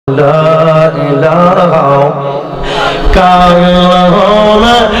লা ইলাহা কায়লা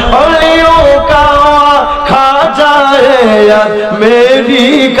অলিও কা খাজায়ে মেরি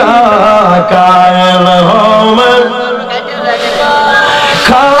কা কায়লা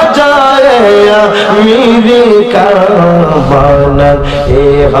मेरी का मानत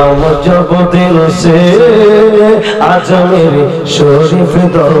ए हम जब दिल से आज मेरी शरीफ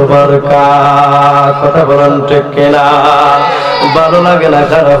दरबार का कथा বলেন ঠিক কিনা ভালো লাগে না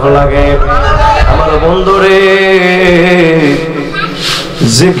খারাপ লাগে আমার বন্ধুরে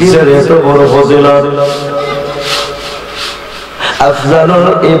জিকিরের এত বড় ফজিলত আফজালুল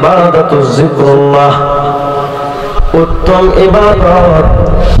ইবাদাতু যিকরুল্লাহ उत्तम इबादत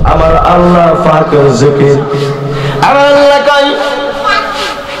আমার আল্লাহ পাকের জিকির আমার আল্লাহ কয়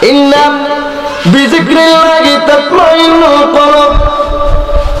ইন্না বিযিকরিল্লাহি তাতমাইন্নুল কলব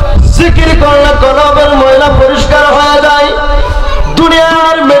জিকির করলে কলবের ময়লা পরিষ্কার হয়ে যায়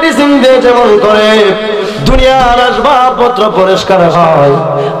দুনিয়ার মেডিসিন দিয়ে যেমন করে দুনিয়ার আসবাবপত্র পরিষ্কার হয়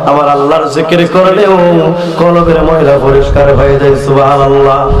আমার আল্লাহর জিকির করলেও কলবের ময়লা পরিষ্কার হয়ে যায়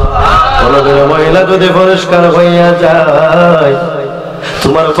সুবহানাল্লাহ কলবের ময়লা যদি পরিষ্কার হইয়া যায়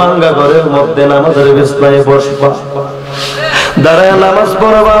তোমার ভাঙ্গা ঘরের মধ্যে নামাজের বিছানায় বসবা দাঁড়ায় নামাজ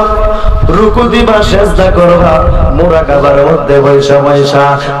পড়বা রুকু দিবা সিজদা করবা মুরাকাবার মধ্যে বৈশা বৈশা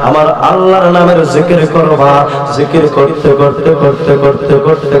আমার আল্লাহর নামের জিকির করবা জিকির করতে করতে করতে করতে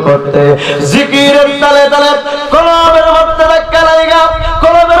করতে করতে জিকিরের তালে তালে কলবের মধ্যে ধাক্কা লাগা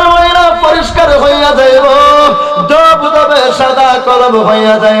কলবের ময়লা পরিষ্কার হইয়া যাইব দব দবে সাদা কলব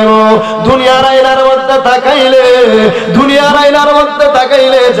হইয়া যাইব দুনিয়ার আয়নার মধ্যে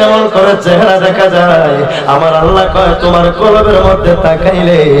তাকাইলে যেমন করে চেহারা দেখা যায় আমার আল্লাহ কয় তোমার কলবের মধ্যে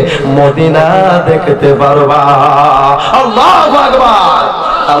তাকাইলে মদিনা দেখতে পারবা আল্লাহু আকবার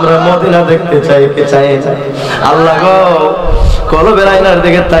আমরা মদিনা দেখতে চাই কি চাই আল্লাহ গো কলবের আয়নার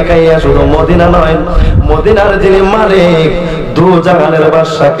দিকে তাকাইয়া শুধু মদিনা নয় মদিনার যিনি মালিক দু জাহানের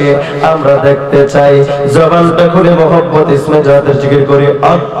বাদশাকে আমরা দেখতে চাই জবানটা খুলে মোহাম্মদ ইসমে জাতের জিকির করি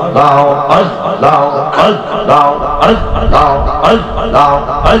আল্লাহ আল্লাহ আল্লাহ আল্লাহ আল্লাহ আল্লাহ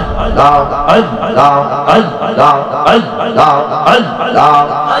আল্লাহ আল্লাহ আল্লাহ আল্লাহ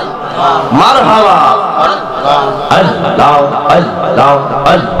মারহাবা আল্লাহ আল্লাহ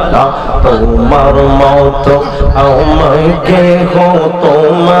আল্লাহ তোমার মত আমায় কে হো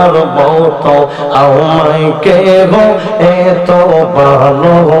তোমার মত আমায় কে হো এত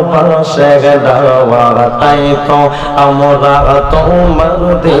ভালোবাসে দেওয়া তাই তো আমরা তোমার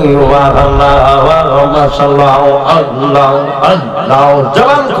দিওয়ানা মাশাআল্লাহ আল্লাহ আল্লাহ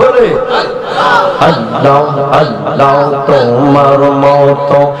জবান খুলে আল্লাহ আল্লাহ তোমার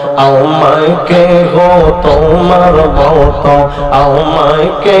মত আমায় কে হো তোমার মত আমায়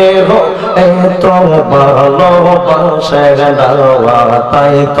কে হো এত ভালোবাসে দেওয়া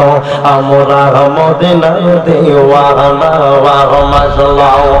তাই তো আমরা মদিনার দিওয়ানা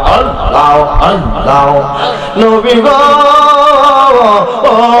মাশাআল্লাহ আল্লাহ আল্লাহ নবী গো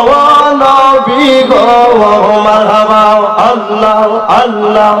ও নবী গো মারহাবা আল্লাহ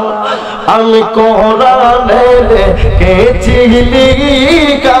আল্লাহ আমি কোরআনে দেখেছি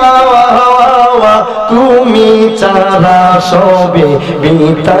লিখা তুমি ছাড়া সবে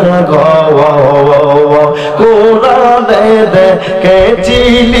বিতা গো কোরআনে দেখেছি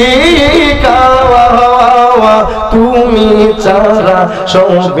লিখা তুমি ছাড়া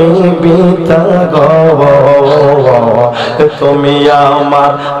সবে বিতা গো তুমি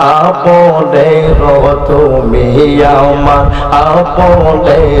আমার আপনের তুমি আমার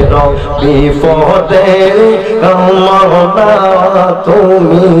আপনের বিপদে আমার না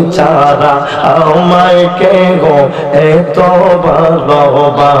তুমি ছাড়া আমায় কে গো এত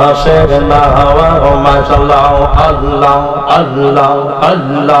ভালোবাসে না মাশাআল্লাহ আল্লাহ আল্লাহ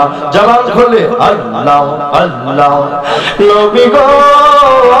আল্লাহ জবান খুলে আল্লাহ আল্লাহ নবী গো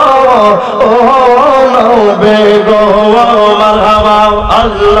ও নবী গো মারহাবা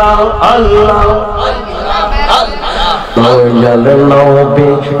আল্লাহ আল্লাহ দয়াল নবী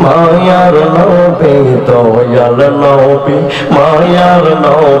মায়ার নবী দয়াল নবী মায়ার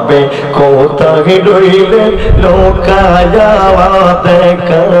নবী কোথায় রইলে লোকায়া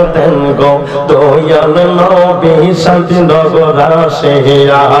দেখা দেন গো দয়াল নবী শান্তিনগর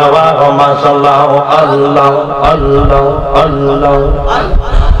আসিয়া মাশাআল্লাহ আল্লাহ আল্লাহ আল্লাহ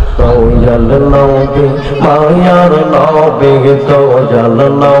দয়াল নবী মায়ার নবী দয়াল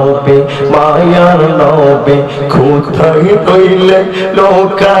নবী মায়ার নবী কোথায় রইলে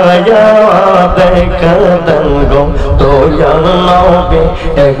লোকায়া দেখা দেন গো দয়াল নবী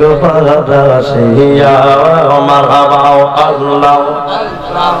একবার আসিয়া মারহাবা আল্লাহ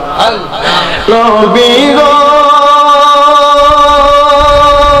নবী গো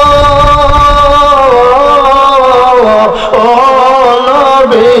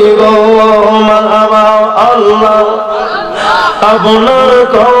আপনার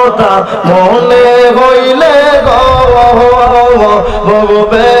কথা মনে হইলে গো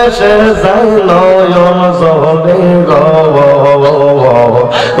ভগবেশে যাই নয়ন জলে গো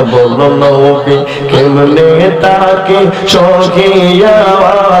বলো নবী কেমনে তাকে সখিয়া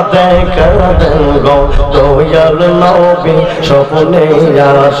দেখা দেন গো দয়াল নবী স্বপ্নে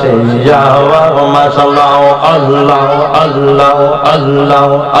আসে মাশাআল্লাহ আল্লাহ আল্লাহ আল্লাহ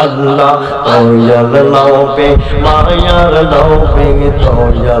আল্লাহ দয়াল নবী মায়ার নবী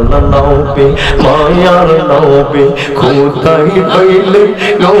দয়াল নবী মায়ার নবী কোথায় পাইলে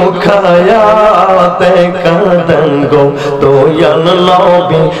লোখায়া দেখা দেন গো দয়াল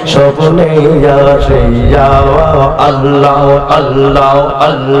নবী স্বপ্নে আসে আল্লাহ আল্লাহ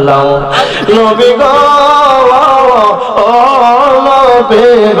আল্লাহ নবী গো ও নবী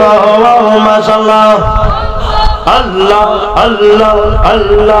গো মাশাআল্লাহ আল্লাহ আল্লাহ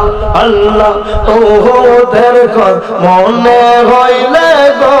আল্লাহ আল্লাহ ও দের কর মনে হইলে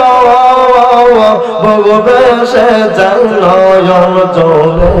গো ভগবেশে যাই নয়ন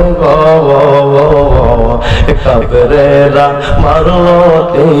জলে গো কাফেরেরা মারলো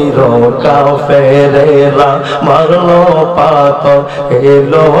তীর কাফেরেরা মারলো পাথর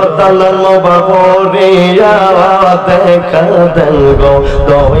এলো তালান বাবরিয়া দেখা দেন গো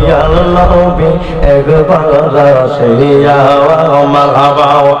দয়াল নবী একবার আসিয়া মারহাবা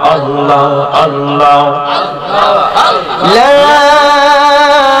আল্লাহ আল্লাহ লা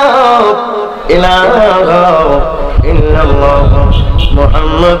ইলাহা ইল্লাল্লাহ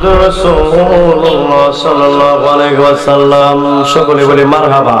মুহাম্মাদুর রাসূলুল্লাহ সাল্লাল্লাহু আলাইহি ওয়াসাল্লাম সকলে বলে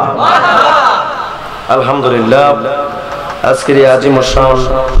মারহাবা আলহামদুলিল্লাহ আজকের এই আজিমুশ শান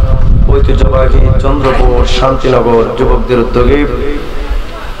ঐতিহ্যবাহী চন্দ্রপুর শান্তিনগর যুবকদের উদ্যোগে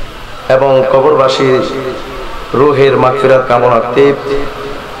এবং কবরবাসী রুহের মাগফিরাত কামনার্থে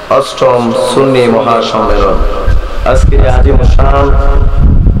অষ্টম সুন্নি মহাসম্মেলন আজকের আজিমুশ শান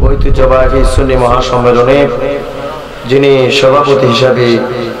ঐতিহ্যবাহী সুন্নি মহাসম্মেলনে যিনি সভাপতি হিসাবে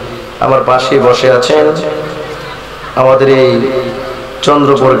আমার পাশে বসে আছেন আমাদের এই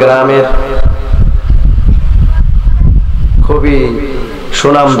চন্দ্রপুর গ্রামের খুবই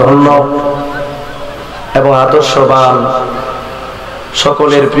সুনামধন্য এবং আদর্শবান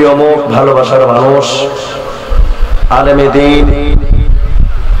সকলের প্রিয় মুখ ভালোবাসার মানুষ আলেমে দ্বীন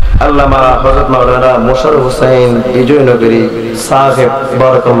আল্লামা হযরত মাওলানা মুশাররফ হোসেন বিজয়নগরী সাহেব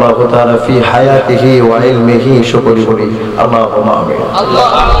বারাকাল্লাহু তাআলা ফি হায়াতিহি ওয়া ইলমিহি শুকরি বলি আল্লাহুম্মা আমিন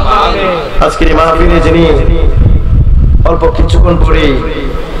আল্লাহুম্মা আমিন আজকের এই মাহফিলে যিনি অল্প কিছুক্ষণ পরে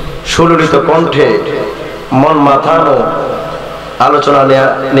সুললিত কণ্ঠে মন মাথানো আলোচনা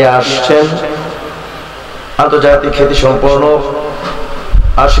নিয়ে আসছেন আন্তর্জাতিক খ্যাতি সম্পন্ন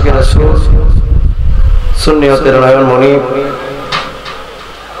আশিকে রাসূল সুন্নিয়তের নয়নমণি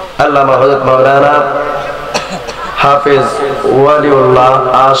আল্লামা হযরত মাওলানা হাফেজ ওয়ালিউল্লাহ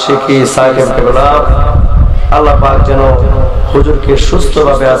আশিকি সাহেব কেবলা আল্লাহ পাক যেন হুজুরকে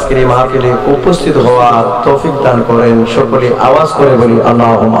সুস্থভাবে আজকের এই মাহফিলে উপস্থিত হওয়ার তৌফিক দান করেন সকলে আওয়াজ করে বলি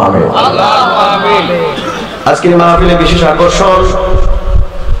আল্লাহুম্মা আমিন আল্লাহুম্মা আমিন আজকের মাহফিলে বিশেষ আকর্ষণ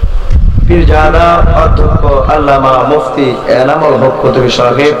পীরজাদা অধ্যক্ষ আল্লামা মুফতি এনামুল হক কুতুবী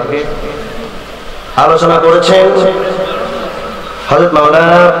সাহেব আলোচনা করেছেন হযরত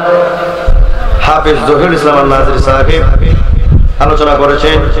মাওলানা হাফেজ জহিরুল ইসলাম আল-নাজরি সাহেব আলোচনা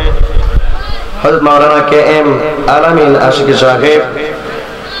করেছেন হযরত মাওলানা কে এম আলামিন আশিকি সাহেব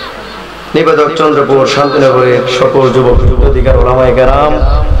নিবেদক চন্দ্রপুর শান্তিনগরের সকল যুবক যুবতীকার উলামায়ে কেরাম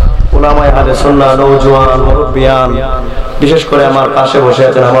উলামায়ে আহলে সুন্নাহ নওজোয়ান মুরব্বিয়ান বিশেষ করে আমার পাশে বসে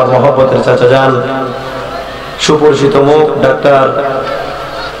আছেন আমার মহব্বতের চাচা জান সুপরিচিত মুখ ডাক্তার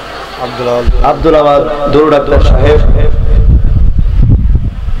আব্দুল আওয়াদ দুরু ডাক্তার সাহেব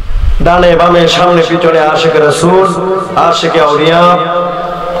ডানে বামে সামনে পিছনে আশিকে রাসূল আশিকে আউলিয়া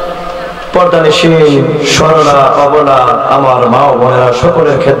পর্দানিশীন সরলা অবলা আমার মা ও বোনেরা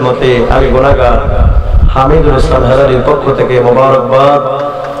সকলের খেদমতে আমি গুনাহগার হামিদুল ইসলাম হেলালির পক্ষ থেকে মোবারকবাদ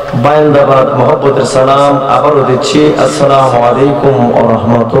বায়ন্দাবাদ মহব্বতের সালাম আবারও দিচ্ছি আসসালামু আলাইকুম ওয়া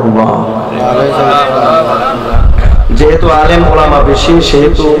রাহমাতুল্লাহ। যেহেতু আলেম ওলামা বেশি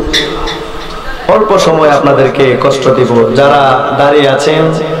সেহেতু অল্প সময় আপনাদেরকে কষ্ট দিব। যারা দাঁড়িয়ে আছেন,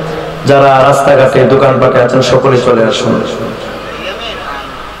 যারা রাস্তাঘাটে দোকানপাটে আছেন, সকলে চলে আসুন।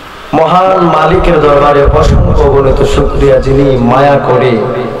 মহান মালিকের দরবারে অসংখ্য গণিত শুকরিয়া, যিনি মায়া করে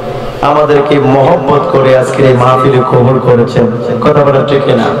আমাদেরকে মহব্বত করে আজকের এই মাহফিলে কবুল করেছেন। কথা বলা ঠিক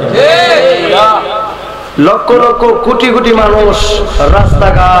না? লক্ষ লক্ষ কোটি কোটি মানুষ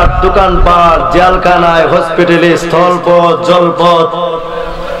রাস্তাঘাট, দোকানপাট, জেলখানায়, হসপিটালে, স্থলপথ, জলপথ,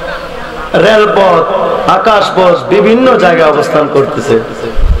 রেলপথ, আকাশপথ বিভিন্ন জায়গায় অবস্থান করতেছে।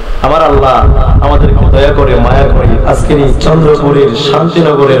 আমার আল্লাহ আমাদেরকে দয়া করে মায়া করে আজকের এই চন্দ্রপুরের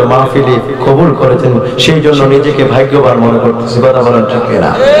শান্তিনগরের মাহফিলে কবুল করেছেন, সেই জন্য নিজেকে ভাগ্যবান মনে করতেছি। কথা বলেন ঠিক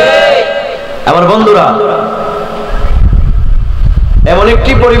না? আমার বন্ধুরা, এমন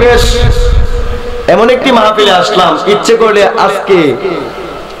একটি পরিবেশ, এমন একটি মাহফিলে আসলাম, ইচ্ছে করলে আজকে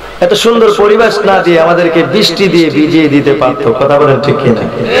এত সুন্দর পরিবেশ না দিয়ে আমাদেরকে বৃষ্টি দিয়ে ভিজিয়ে দিতে পারতো। কথা বলেন ঠিক কিনা?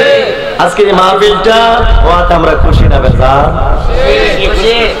 আজকে এই মাহফিলটা হওয়াতে আমরা খুশি না বেজা?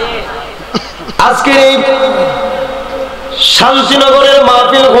 আজকে এই শান্তিনগরের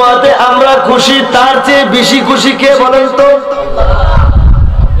মাহফিল হওয়াতে আমরা খুশি, তার চেয়ে বেশি খুশি কে বলেন তো?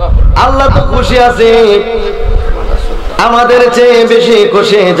 আল্লাহ তো খুশি আছে। আমাদের চেয়ে বেশি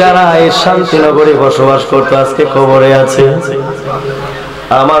খুশি যারা এই শান্তিনগরে বসবাস করতো, আজকে কবরে আছে।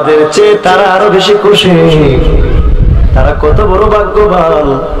 আমাদের চেয়ে তারা আরো বেশি খুশি। তারা কত বড় ভাগ্যবান,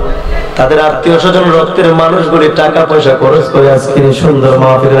 তাদের আত্মীয় স্বজন রক্তের মানুষগুলি টাকা পয়সা খরচ করে আজকে সুন্দর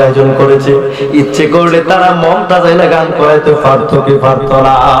মাহফিলের আয়োজন করেছে। ইচ্ছে করলে তারা মমতা যাইলে গান করাইতে পারতো কি পারতো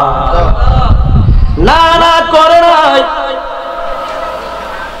না? না না, করে নাই।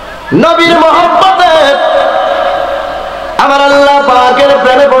 নবীর মহব্বতে আমার আল্লাহ পাকের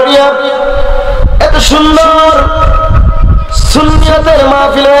প্রেমে পড়িয়া এত সুন্দর সুন্নিয়তের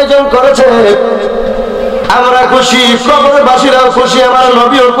মাহফিলের আয়োজন করেছে। আমরা খুশি, কবরবাসীরাও খুশি, আমার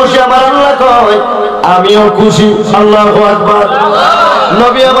নবীও খুশি। আমার আল্লাহ কয় আমিও খুশি। আল্লাহু আকবার।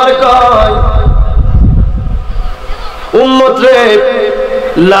 নবী আমার কয় উম্মত রে,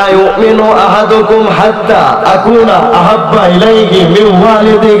 লা ইউমিনু আহাদুকুম হাত্তা আকুনা আহাব্বা ইলাইহি মিন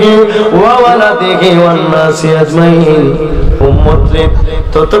ওয়ালিদিহি ওয়া ওয়ালাদিহি ওয়ান নাসি আজমাইন। উম্মত রে,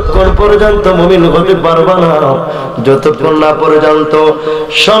 ততক্ষণ পর্যন্ত মুমিন হতে পারবা না যতক্ষণ না পর্যন্ত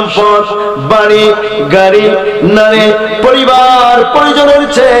সম্পদ, বাড়ি, গাড়ি, নারী, পরিবার, পরিজনের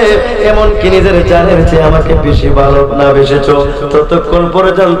চেয়ে, এমনকি নিজের জানের চেয়ে আমাকে বেশি ভালো না বেসেছো, ততক্ষণ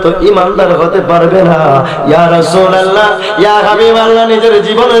পর্যন্ত ঈমানদার হতে পারবে না। ইয়া রাসূলুল্লাহ, ইয়া হাবিবাল্লাহ, নিজের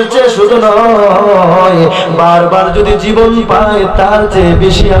জীবনের চেয়ে শুধু নয়, বারবার যদি জীবন পায় তার চেয়ে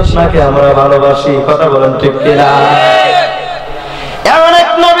বেশি আপনাকে আমরা ভালোবাসি। কথা বলেন ঠিক কিনা? এমন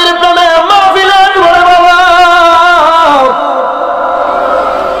এক নবীর প্রেমে মাহফিলের বড় বাবা,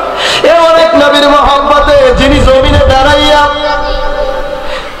 এমন এক নবীর মহব্বতে যিনি জমিনে দাঁড়াইয়া,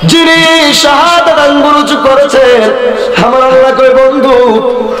 যিনি শাহাদাত আঙ্গুল উঁচু করেছেন। আমার আল্লাহ কই বন্ধু,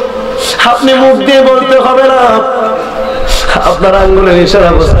 আপনি মুখ দিয়ে বলতে হবে না, আপনার আঙ্গুলের ইশারা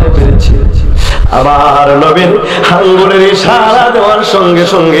বুঝতে পেরেছি। আমার নবীর আঙ্গুলের ইশারা দেওয়ার সঙ্গে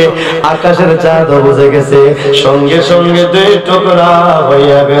সঙ্গে আকাশের চাঁদ বুঝে গেছে, সঙ্গে সঙ্গে দুই টুকরা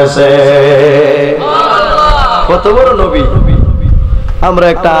হইয়া গেছে। কত বড় নবী! আমরা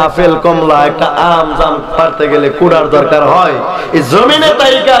একটা আপেল, কমলা, একটা আম, জাম পারতে গেলে কুড়ার দরকার হয়। এই জমিনে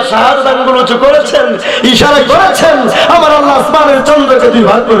তাইকা শাহাদাত আঙ্গুল উঁচু করেছেন, ইশারা করেছেন, আমার আল্লাহ আসমানের চন্দ্রকে দুই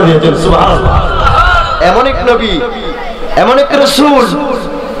ভাগ করে দিয়েছেন। সুবহানাল্লাহ। এমন এক নবী, এমন এক রাসূল,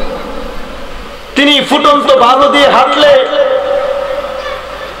 তিনি ফুটন্ত বালু দিয়ে হাঁটলে,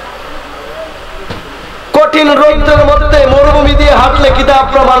 কঠিন রোদের মধ্যে মরুভূমি দিয়ে হাঁটলে কিতাব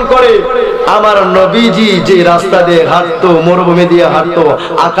প্রমাণ করে আমার নবীজি যে রাস্তা দিয়ে হাঁটতো, মরুভূমি দিয়ে হাঁটতো,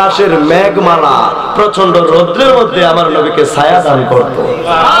 আকাশের মেঘমালা প্রচন্ড রৌদ্রের মধ্যে আমার নবীকে ছায়া দান করত।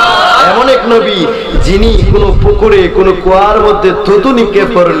 এমন এক নবী যিনি কোন পুকুরে, কোন কুয়ার মধ্যে থুতু নিক্ষেপ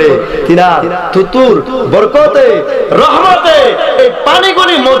করলে তিনার থুতুর বরকতে, রহমতে এই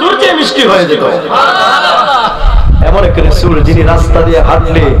পানিগুলি মধুর চেয়ে মিষ্টি হয়ে যেত। এমন এক রাসূল যিনি রাস্তা দিয়ে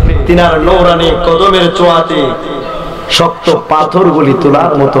হাঁটলে তিনার নৌরানি কদমের ছোঁয়াতে শক্ত পাথরগুলি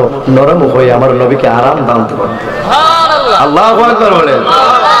তুলার মতো নরম হয়ে আমার নবীকে আরাম দান করতেন। আল্লাহু আকবার বলেন।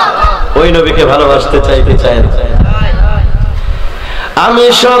 ওই নবীকে ভালোবাসতে চাইতে চায়। আমি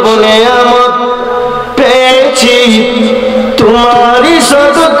সব নিয়ামত পেয়েছি তোমারই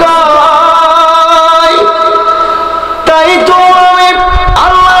সদকায়, তাই তো আমি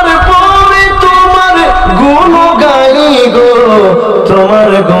আল্লাহর পরে তোমার গুণ গাই গো,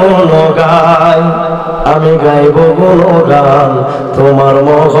 তোমার গুণ গাই। আমি গাইব গুণগান তোমার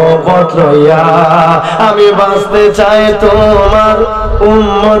মহব্বত লইয়া, আমি বাঁচতে চাই তোমার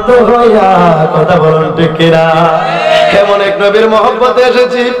উম্মত হইয়া। কথা বলুন ঠিক কিনা? কেমন এক নবীর মহব্বতে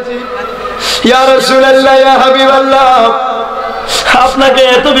এসেছি। ইয়া রাসূলুল্লাহ, ইয়া হাবিবাল্লাহ, আপনাকে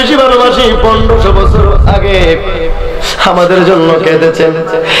এত বেশি ভালোবাসি। 1500 বছর আগে আমাদের জন্য কেঁদেছেন,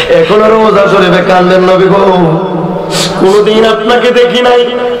 এখনো রোজা শরীফে কান্দেন নবী গো। কোনদিন আপনাকে দেখি নাই,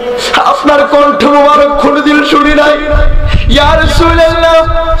 আপনার কণ্ঠ মোবারক কোনদিন শুনি নাই। ইয়া রাসূলুল্লাহ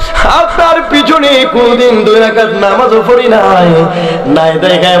আপনার পিছনে কোনদিন 2 রাকাত নামাজও পড়ি নাই, নাই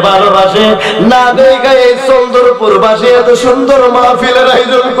দেখায় ভালোবাসে, না দেখায় চন্দ্রপুর বাসে এত সুন্দর মাহফিলের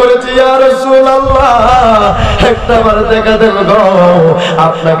আয়োজন করেছি। ইয়া রাসূলুল্লাহ একটাবার দেখা দেন গো,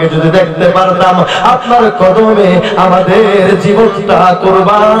 আপনাকে যদি দেখতে পারতাম আপনার কদমে আমাদের জীবনটা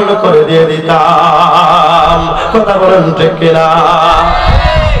কুরবান করে দিয়ে দিতাম। কথা বলেন ঠিক কিনা?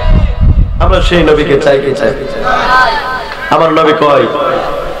 আমরা সেই নবীকে চাই কি চাই? আমার নবী কয়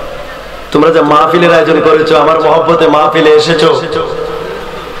তোমরা যে মাহফিলের আয়োজন করেছো, আমার মহব্বতে মাহফিলে এসেছো,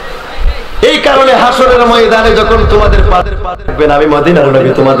 এই কারণে হাসরের ময়দানে যখন তোমাদের পাদের পাবেন আমি মদিনার নবী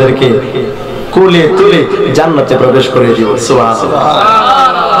তোমাদেরকে কুলে তুলে জান্নাতে প্রবেশ করে দিব। সুবহানাল্লাহ।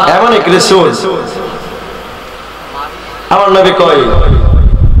 এমন এক রাসূল আমার নবী কয়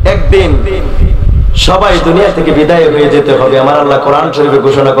একদিন সবাই দুনিয়া থেকে বিদায় হয়ে যেতে হবে। আমার আল্লাহ কোরআন শরীফে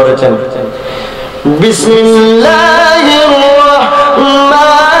ঘোষণা করেছেন বিসমিল্লাহির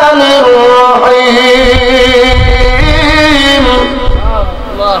রাহমানির রহিম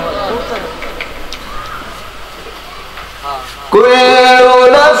কুল্লু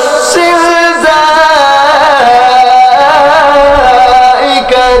নাফসিন যায়িকাতুল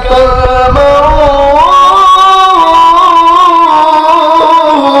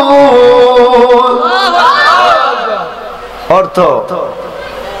অর্থ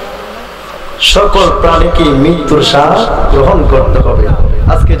সকল প্রাণীকে মৃত্যুর শ্বাস গ্রহণ করতে হবে।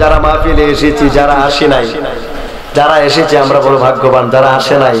 আজকে যারা মাহফিলে এসেছি, যারা আসে নাই, যারা এসেছে আমরা বড় ভাগ্যবান, যারা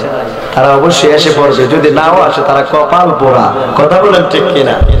আসে নাই তারা অবশ্যই এসে পড়বে, যদি নাও আসে তারা কপাল পোড়া। কথা বলেন ঠিক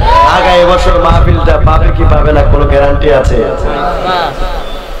কিনা? আগামী বছর মাহফিলটা পাবে কি পাবে না কোনো গ্যারান্টি আছে?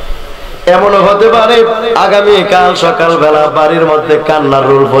 এমনও হতে পারে আগামী কাল সকাল বেলা বাড়ির মধ্যে কান্নার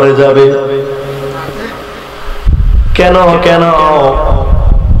রোল পড়ে যাবে। কেন কেন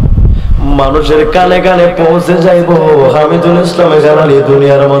মানুষের কানে কানে পৌঁছে যাইব হামিদুল ইসলাম জালালি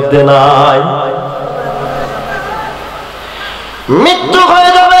দুনিয়ার মধ্যে নাই, মৃত্যু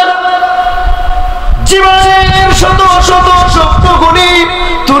হয়ে যাবে, জীবনের শত শত স্বপ্নগুলি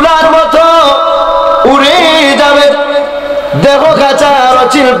তুলার মতো উড়ে যাবে। দেখো খাঁচা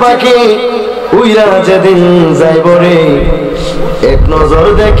রচিল পাখি উইরা যেদিন যাইব রে, এক নজর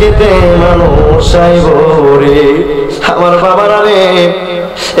দেখিতে মানুষ আইব রে। আমার বাবারা রে,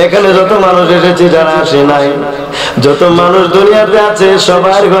 এখানে যত মানুষ এসেছে যারা আসে নাই, যত মানুষ দুনিয়াতে আছে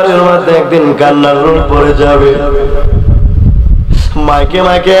সবার ঘরের মধ্যে একদিন কান্নার রোল পড়ে যাবে, মাইকে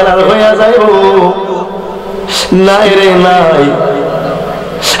মাইকে এলার হইয়া যাইব। নাই রে নাই,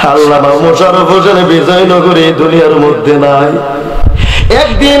 আল্লামা মোশাররফ হোসেন বিজয়নগরী দুনিয়ার মধ্যে নাই।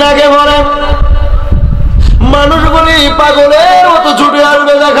 একদিন আগে বলে মানুষগুলি পাগলের মতো ছুটে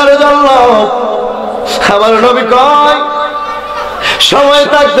আসবে দেখার জন্য। আমার নবী কয় সময়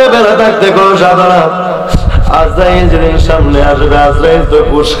থাকতে বেলা থাকতে কোনো সাধারণ আজরাইল যেদিন সামনে আসবে, আজরাইল তো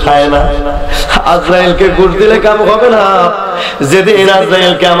ঘুষ খায় না, আজরাইলকে ঘুষ দিলে কাম হবে না। যেদিন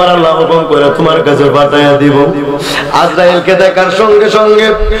আজরাইলকে আমার আল্লাহ হুকুম করে তোমার কাছে পাঠাইয়া দিব, আজরাইলকে দেখার সঙ্গে সঙ্গে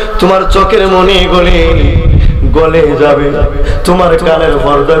তোমার চোখের মনি গলি গলে যাবে, তোমার কানের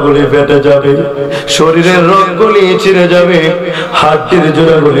পর্দাগুলি ফেটে যাবে, শরীরের রগগুলি ছিঁড়ে যাবে, হাড়টির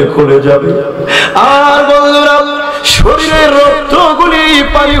জোড়াগুলি খুলে যাবে। আর বন্ধুরা শরীরের রক্তগুলি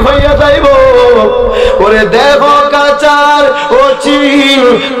পানি হইয়া যাইব। ওরে দেহ কাচার ও চিল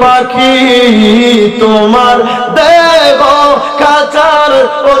পাখি, তোমার দেহ কাচার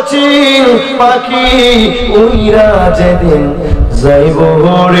ও চিল পাখি উইরা যেদিন যাইব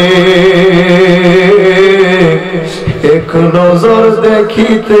রে, এক নজর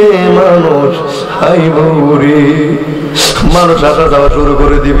দেখিতে মানুষ আইব রে। মানুষ আসা যাওয়া শুরু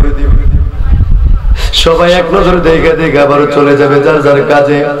করে দিবে, সবাই এক নজর দেখে দেখে আবার চলে যাবে যার যার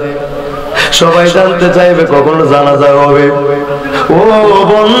কাজে। সবাই জানতে চাইবে কখন জানাজা হবে। ও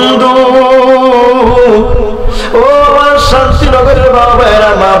বন্ধু, ও আমার শান্তিনগরের বাবারা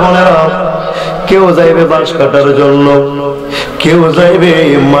মা বোনেরা, কেউ যাইবে বাঁশ কাটার জন্য, কেউ যাইবে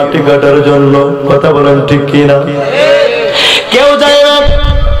মাটি কাটার জন্য। কথা বলেন ঠিক কিনা? কেউ যাইবে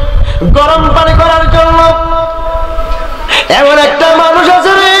গরম পানি করার জন্য। এমন একটা মানুষ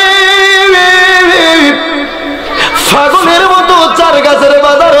আছে রে ফাগুনের মতো চার গাছের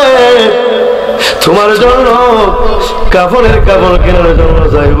বাজারে তোমার জন্য কাফনের কাপড় কেনার জন্য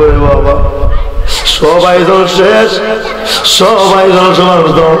যাইব রে বাবা। সবাই জন শেষ, সবাই জন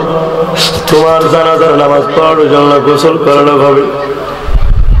সমাপ্ত, তোমার জানাজার নামাজ পড়ার জন্য গোসল করানো হবে।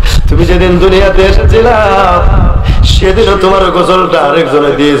 তুমি যেদিন দুনিয়াতে এসেছিলা সেদিনও তোমার গোসলটা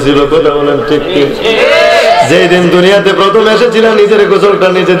আরেকজনে দিয়েছিল। কথা বলেন ঠিক ঠিক? যেদিন দুনিয়াতে প্রথম এসেছিলা নিজের গোসলটা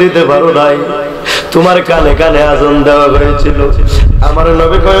নিজে দিতে পারো নাই, তোমার কানে কানে আজান দেওয়া হয়েছিল, আমার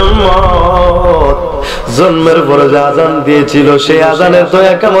নবী কয় উম্মত জন্মের পরে যে আজান দিয়েছিল সেই আজানের তো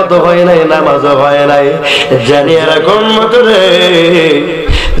একামত হয় নাই, নামাজও হয় নাই। জানিয়ে রাখো উম্মত রে,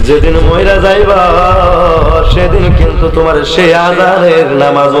 যেদিন মইরা যাইবা সেদিন কিন্তু তোমার সেই আজানের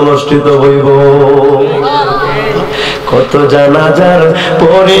নামাজ অনুষ্ঠিত হইব। কত জানাজার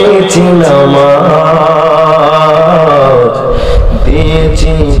পড়েছি নামাজ,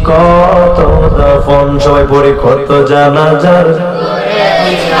 দিয়েছি কত দাফন, সবাই পড়ে কত জানাজার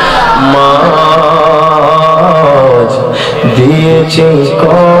মাঝ, দিয়েছি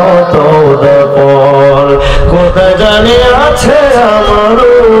কত দাফন। কোথায় জানি আছে আমার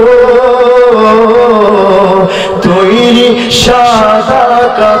তৈরি সাদা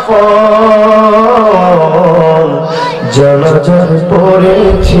কাফন, জানাজার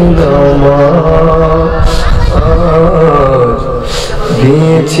পড়েছি নামাজ,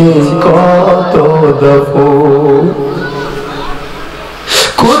 দিয়েছি কত দাফন।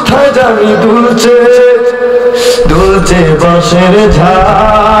 কোথায় জানি দুলছে দুলছে বাঁশের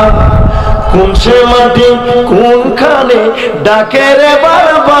ঝাড়, কোন সে মাটি কোনখানে ডাকে রে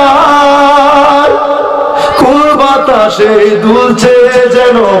বারবার, কোন বাতাসে দুলছে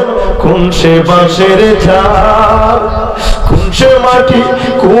যেন কোন সে বাঁশের ঝাড়, কোন সে মাটি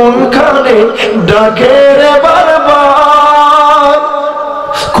কোনখানে ডাকে রে বারবার।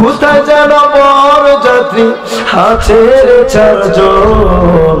 কোথায় যেন বড় যাত্রী আছে রে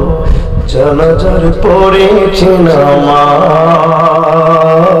চারজন, জানাজার পড়েছি নামাজ,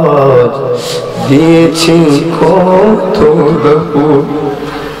 দিয়েছি কত দাফন।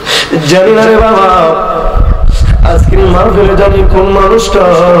 জানি না রে বাবা আজকের মাহফিলে জানি কোন মানুষটা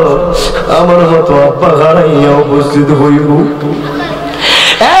আমার মতো আব্বা হারাইয়া উপস্থিত হইব।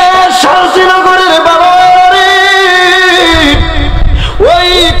 শান্তিনগরের বাবা রে, ওই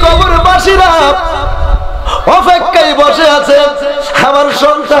কবরবাসীরা অপেক্ষায় বসে আছে আমার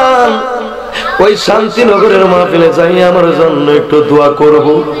সন্তান ওই শান্তিনগরের মাহফিলে যাই আমার জন্য একটু দোয়া করব,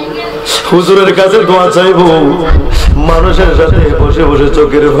 হুজুরের কাছে দোয়া চাইব, মানুষের সাথে বসে বসে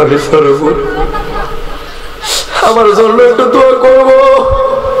চোখের পানি ছড়ব, আমার জন্য একটু দোয়া করব।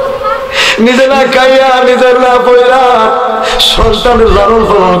 নিজে না খাইয়া নিজের না পয়রা সন্তানের লালন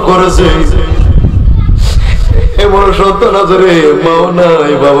পালন করেছে, এমন সন্তান আছে রে, মাও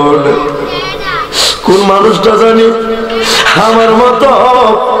নাই বাবাও নাই। কোন মানুষটা জানি আমার মতো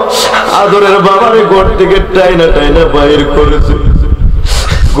আদরের বাবারে ঘর থেকে টাইনা টাইনা বাইর করেছে,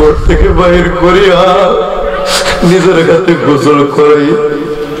 ঘর থেকে বাইর করিয়া নিজের হাতে গোসল করাই।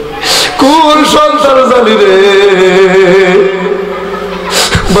 কোন সন্তান জানি রে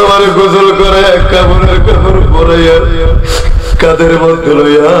বাবার গোসল করে কাপড়ের কাপড় পরাইয়া কাদের মধ্যে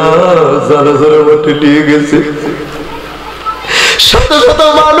লইয়া জানাজারের মধ্যে নিয়ে গেছে। শত শত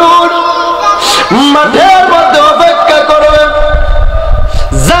মানুষ মাঠের মধ্যে অপেক্ষা করবে,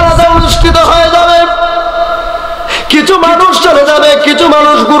 জানাজা অনুষ্ঠিত হয়ে যাবে। কিছু মানুষ চলে যাবে, কিছু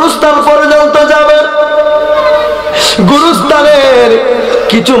মানুষ গুরুস্থান পর্যন্ত যাবে। গুরুস্থানের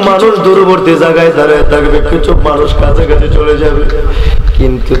কিছু মানুষ দূরবর্তী জায়গায় দাঁড়িয়ে থাকবে, কিছু মানুষ কাছাকাছি চলে যাবে।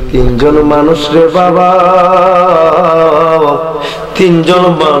 কিন্তু তিনজন মানুষ রে বাবা, তিনজন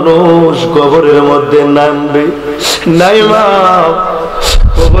মানুষ কবরের মধ্যে নামবে। নাইমা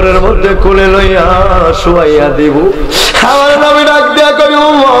কবরের মধ্যে কোলে লইয়া শুয়াইয়া দিব। আমার নবী ডাক দেয়া কবি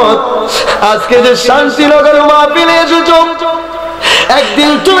উম্মত, আজকে যে শান্তিনগর মাহফিলে এসেছো,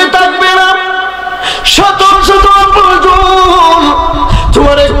 একদিন তুমি থাকবে না, শত শত আপনজন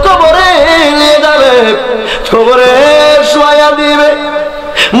তোমার কবরে নিয়ে যাবে, কবরে শুয়াইয়া দিবে।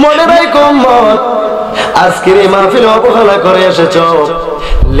 মনে রাখো উম্মত, আজকের এই মাহফিলে অবহেলা করে এসেছো,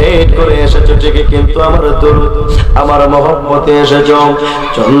 লেট করে এসেছো ঠিকই, কিন্তু আমার দরুদ আমার মহব্বতে এসেছো।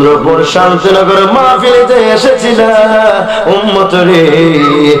 চন্দ্রপুর শান্তিনগর মাহফিলে যে এসেছি না উম্মত রে,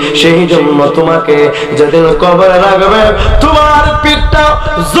 সেই জন্য তোমাকে যেদিন কবরে রাখবে, তোমার পিঠটা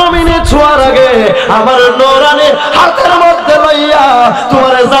জমিনে ছোঁয়ার আগে আমার নূরানি হাতের মধ্যে লইয়া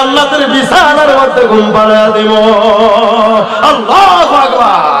তোমার জান্নাতের বিছানার মধ্যে ঘুম পাড়িয়ে দিব। আল্লাহু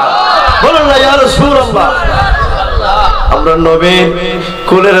আকবার, বলেন না ইয়া রাসূলুল্লাহ। আমরা নবীর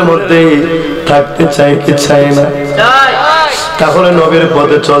কোলের মধ্যে থাকতে চাই কি চাই না? তাহলে নবীর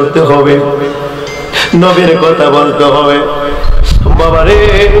পথে চলতে হবে, নবীর কথা বলতে হবে। বাবারে,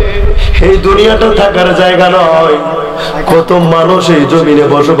 এই দুনিয়াটা থাকার জায়গা নয়। কত মানুষ এই জমিনে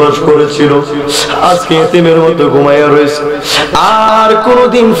বসবাস করেছিল, আজকে এতিমের মতো ঘুমাইয়া রয়েছে, আর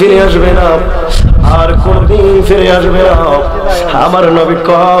কোনদিন ফিরে আসবে না, আর কোনদিন ফিরে আসবে না। আমার নবী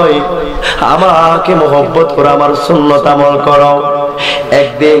কয়, আমাকে মহব্বত করে আমার সুন্নত আমল করো।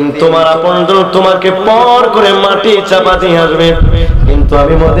 একদিন তোমার আপনজন তোমাকে পর করে মাটি চাপা দিয়ে আসবে, কিন্তু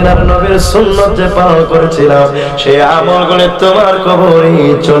আমি মদিনার নবীর সুন্নাত যে পালন করেছিলাম সেই আমলগুলো তোমার কবরে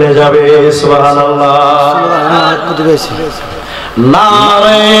চলে যাবে। সুবহানাল্লাহ।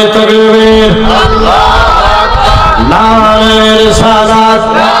 নারে তাকবীর, নারে রিসালাত।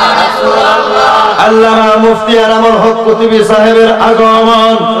 আল্লামা মুফতি আনামুল হক কুতুবী সাহেবের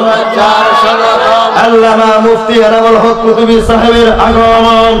আগমন, আল্লামা মুফতি আনামুল হক কুতুবী সাহেবের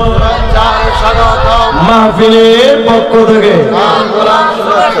আগমন মাহফিলের পক্ষ থেকে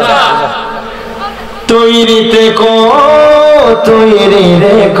তৈরি থেকো, তৈরি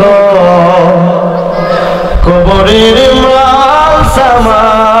রেখো কবরের মাল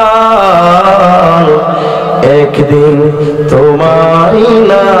সামান, একদিন তোমারই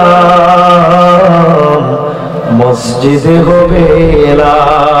নাম মসজিদে হবে না।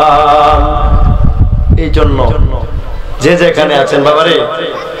 এই জন্য যে যেখানে আছেন বাবারে,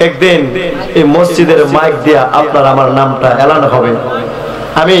 একদিন এই মসজিদের মাইক দিয়া আপনার আমার নামটা এলান হবে।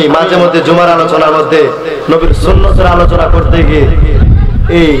 আমি মাঝে মধ্যে জুমার আলোচনার মধ্যে নবীর সুন্নতের আলোচনা করতে গিয়ে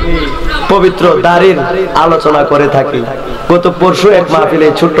এই পবিত্র দাড়ির আলোচনা করে থাকি। গত পরশু এক মাহফিলে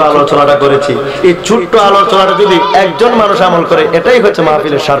এই ছোট্ট আলোচনাটা করেছি। এই ছোট্ট আলোচনাটা যদি একজন মানুষ আমল করে, এটাই হচ্ছে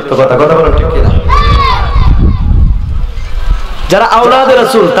মাহফিলের সার্থকতা। কথা বলেন ঠিক কিনা? যারা আওলাদে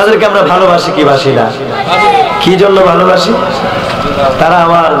রাসূল তাদেরকে আমরা ভালোবাসি কি বাসি না? কি জন্য ভালোবাসি? তারা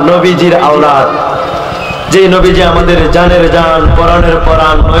আমার নবীজির আওলাদ, যে নবীজি আমাদের জানের জান, পরাণের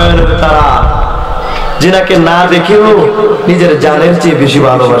পরাণ, নয়নের তারা, যিনাকে না দেখেও নিজের জানের চেয়ে বেশি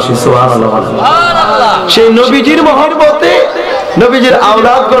ভালোবাসি। সুবহানাল্লাহ। সেই নবীজির মহব্বতে নবীজির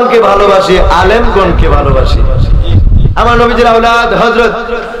আওলাদগণকে ভালোবাসি, আলেমগণকে ভালোবাসি। আমার নবীজির আওলাদ হযরত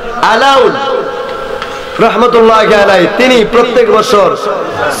আলাউল রহমতুল্লাহি আলাইহি, তিনি প্রত্যেক বছর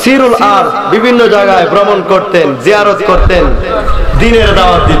সিরুল আর বিভিন্ন জায়গায় ভ্রমণ করতেন, জিয়ারত করতেন, দ্বীনের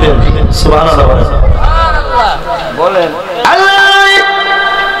দাওয়াত দিতেন। সুবহানাল্লাহ বলেন।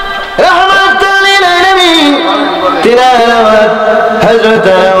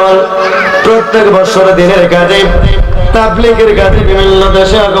 প্রত্যেক বছর দিনের কাজে, তাবলীগের কাজে বিভিন্ন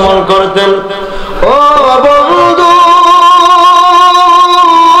দেশে আগমন করতেন। ও বন্ধু,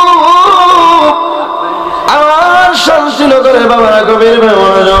 আমার শান্তিনগরের বাবারা গভীর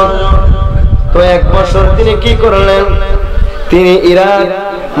মনোযোগ। তো এক বছর তিনি কি করলেন? তিনি ইরাক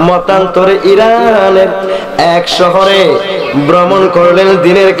মতান্তরে ইরানের এক শহরে ভ্রমণ করলেন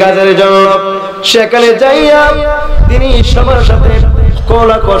দিনের কাজের জন্য। সেখানে যাইয়া তিনি সবার সাথে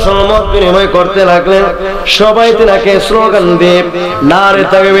কোলা কৌশল মত বিনিময় করতে লাগলেন। সবাই তিনাকে স্লোগান দিয়ে নারে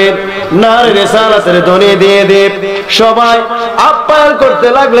তাকবীর, নারে রিসালাতের ধ্বনি দিয়ে দিয়ে সবাই আপ্যায়ন করতে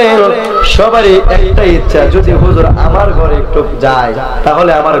লাগলেন। সবারই একটা ইচ্ছা, যদি হুজুর আমার ঘরে একটু যায়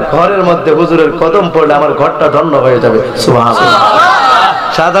তাহলে আমার ঘরের মধ্যে হুজুরের কদম পড়লে আমার ঘরটা ধন্য হয়ে যাবে। সুবহানাল্লাহ।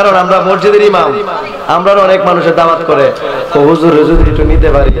 সাধারণ আমরা মসজিদের ইমাম, আমরা অনেক মানুষের দাওয়াত করে, হুজুর যদি একটু নিতে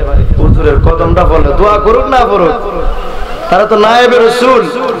পারি, হুজুরের কদমটা পড়লে দোয়া করুক না করুক, তারা তো নায়েবে রাসূল,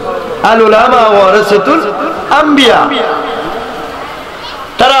 আল উলামা ওয়ারাসাতুল আম্বিয়া,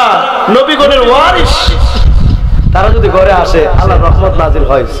 তারা নবীগণের ওয়ারিস। তারা যদি ঘরে আসে আল্লাহর রহমত নাজিল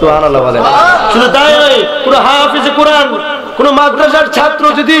হয়। সুবহানাল্লাহ বলেন। শুধু তাই নয়, কোন হাফিজে কোরআন, কোন মাদ্রাসার ছাত্র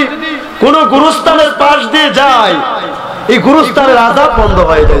যদি কোন গুরুস্থানের পাশ দিয়ে যায়, এই গুরুস্থানের আযাব বন্ধ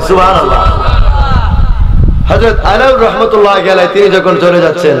হয়ে যায়। সুবহানাল্লাহ। হযরত আলাউর রহমাতুল্লাহি আলাইহি তিনি যখন চলে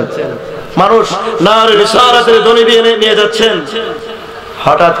যাচ্ছেন, মানুষ নারে রিসালাতের ধ্বনি দিয়ে নিয়ে যাচ্ছেন,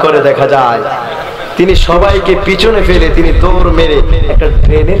 হঠাৎ করে দেখা যায় তিনি সবাইকে পিছনে ফেলে তিনি দৌড় মেরে একটা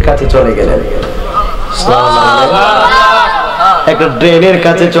ড্রেনের কাছে চলে গেলেন। একটা ড্রেনের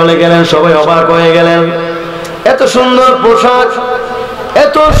কাছে চলে গেলেন। সবাই অবাক হয়ে গেলেন। এত সুন্দর পোশাক,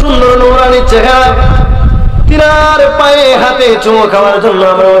 এত সুন্দর নূরানি চেহারা, তিনার পায়ে হাতে চুমো খাওয়ার জন্য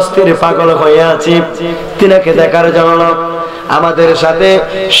আমরা অস্থির পাগল হয়ে আছি তিনাকে দেখার জন্য। আমাদের সাথে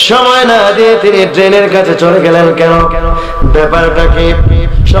সময় না দিয়ে তিনি ট্রেনের কাছে চলে গেলেন। কেন? ব্যাপারটা কি?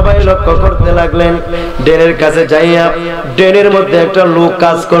 সবাই লক্ষ্য করতে লাগলেন। ড্রেনের কাছে যাইয়া ড্রেনের মধ্যে একটা লোক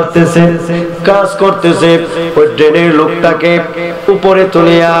কাজ করতেছে। ওই ড্রেনের লোকটাকে উপরে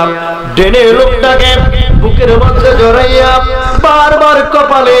তুলিয়া ড্রেনের লোকটাকে বুকের মধ্যে জড়াইয়া বারবার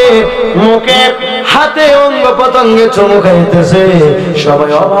কপালে, মুখে, হাতে, অঙ্গ প্রত্যঙ্গে চুমু খাইতেছে।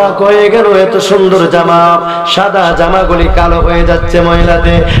 সবাই অবাক হয়ে গেল। এত সুন্দর জামা, সাদা জামাগুলি কালো হয়ে যাচ্ছে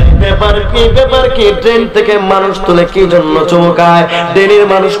মহিলাতে। ব্যাপার কি? ট্রেন থেকে মানুষ তুলে কি জন্য চুমু খায়? ড্রেনের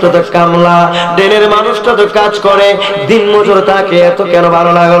মানুষটা তো কামলা, ড্রেনের মানুষটা তো কাজ করে, দিন মজুর, তাকে এত কেন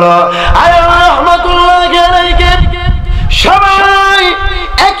ভালো লাগলো? রহমাতুল্লাহি আলাইহি সবাই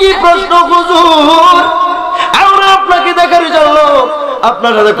একই প্রশ্ন, হুজুর আমরা আপনাকে দেখার জন্য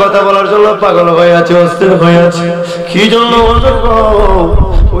আপনার সাথে কথা বলার জন্য পাগল হয়ে আছে, অস্থির হয়ে আছে। কি জন্য হুজুর গো?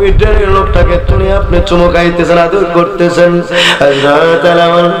 ওই ডেরের লোকটাকে তুলে আপনি চুমকাইতেছেন, আদর করতেছেন।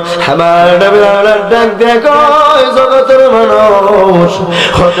 আমার নবীর আওলাদ ডাক দেখো, জগতের মানুষ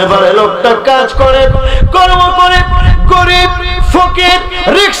হতে পারে লোকটা কাজ করে, কর্ম করে, গরিব, ফকির,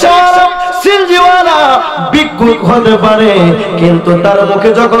 রিকশাওয়ালা, সিলজিওয়ালা, ভিক্ষুক হতে পারে, কিন্তু তার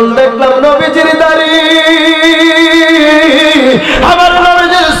মুখে যখন দেখলাম নবীজির দাড়ি, আমার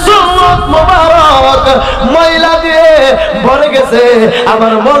নবীজির সুন্নাত মুবারক ময়লা দিয়ে ভরে গেছে,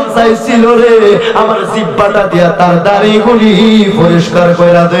 আমার মন চাইছিল রে আমার জিহ্বাটা দিয়া তার দাড়িগুলি পরিষ্কার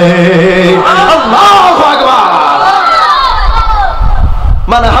কইরা দে। আল্লাহু আকবার।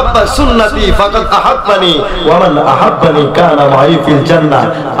 মান আহাব্বা সুন্নতি ফাকাদ আহাব্বানি ওয়া মান আহাব্বানি কানা মাই ফিল জান্নাহ।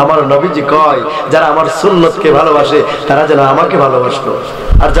 আমার নবীজি কয়, যারা আমার সুন্নতকে ভালোবাসে তারা যেন আমাকে ভালোবাসলো,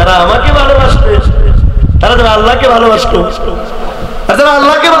 আর যারা আমাকে ভালোবাসবে তারা যেন আল্লাহকে ভালোবাসলো, আর যারা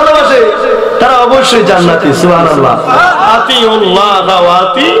আল্লাহকে ভালোবাসে তারা অবশ্যই জান্নাতি। সুবহানাল্লাহ। আতিউল্লাহ ওয়া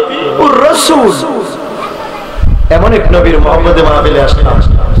আতিউর রাসূল। এমন এক নবীর মুহাম্মদে মাহফিলে আসলাম,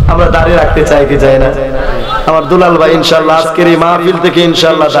 আমরা দাঁড়িয়ে রাখতে চাই কি চাই না? আমার দুলাল ভাই ইনশাআল্লাহ আজকের এই মাহফিল থেকে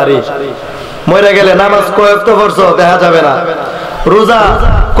ইনশাআল্লাহ দাঁড়ি। মরে গেলে নামাজ কয় ওয়াক্ত পড়ছো দেখা যাবে না, রোজা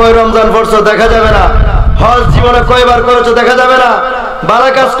কয় রমজান পড়ছো দেখা যাবে না, হজ জীবনে কয়বার করেছো দেখা যাবে না, ভালো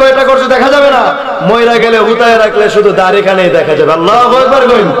কাজ কয়টা করছো দেখা যাবে না। মরে গেলে হুতায় রাখলে শুধু দাড়িখানেই দেখা যাবে। আল্লাহু আকবার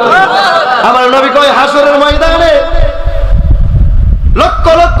কইন। আমার নবী কয়, হাসরের ময়দানে লক্ষ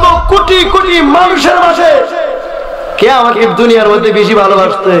লক্ষ কোটি কোটি মানুষের মাঝে কে আমাকে দুনিয়ার মধ্যে বেশি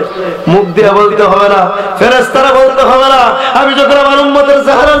ভালোবাসতে, মুখ দিয়ে বলতে হবে না, ফেরেশতারা বলতে হবে না। আমি যখন আমার উম্মতের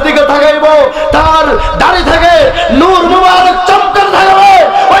চেহারার দিকে তাকাইবো, তার দাড়ি থেকে নূর মুবারক চমকাতে থাকবে,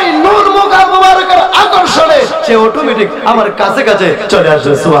 ওই নূর মুবারকের আকর্ষণে সে অটোমেটিক আমার কাছে কাছে চলে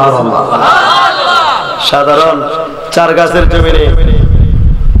আসবে। সুবহানাল্লাহ। সাধারণ চার গাছের জমিনে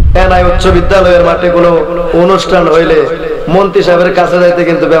এনআই উচ্চ বিদ্যালয়ের মাঠে কোনো অনুষ্ঠান হইলে মন্ত্রী সাহেবের কাছে যাইতে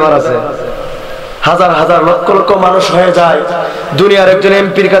কিন্তু ব্যাপার আছে, হাজার হাজার লক্ষ লক্ষ মানুষ হয়ে যায়। দুনিয়ার একজন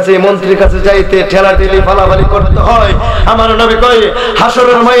এমপির কাছে, মন্ত্রীর কাছে যাইতে ঠেলা ঠেলি ফালাফালি করতে হয়। আমার নবী কয়,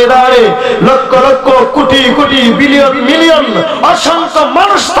 হাসরের ময়দানে লক্ষ লক্ষ কোটি কোটি বিলিয়ন মিলিয়ন অসংখ্য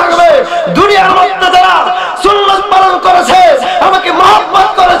মানুষ থাকবে। দুনিয়ার মধ্যে যারা সুন্নাত পালন করেছে, আমাকে মহব্বত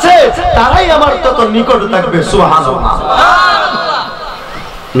করেছে, তারাই আমার তত নিকট থাকবে। সুবহানাল্লাহ।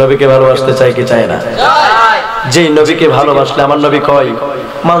 নবীকে ভালোবাসতে চাই কি চাই না? যেই নবীকে ভালোবাসলে, আমার নবী কয়,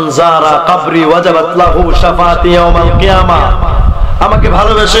 মান যারা কবরি ওয়াজাবাত লাহু শাফাআতি ইয়াউমাল কিয়ামা। আমাকে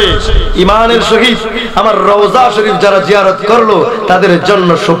ভালোবেসে ঈমানের সহিত আমার রওজা শরীফ যারা জিয়ারত করলো, তাদের জন্য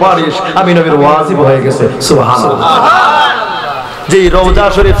সুপারিশ আমি নবীর ওয়াজিব হয়ে গেছে। সুবহানাল্লাহ। যেই রওজা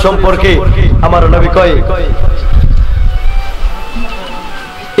শরীফ সম্পর্কে আমার নবী কয়,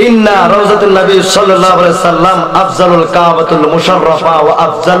 ইন্না রাওজাতুন নবী সাল্লাল্লাহু আলাইহি সাল্লাম আফজালুল কাবাতুল মুশাররাফা ওয়া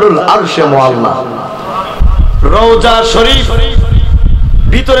আফজালুল আরশে মুআল্লা। রওজা শরীফ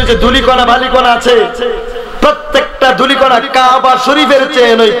ভিতরে যে ধুলিকণা বালিকণা আছে, প্রত্যেকটা ধুলিকণা কাবা শরীফের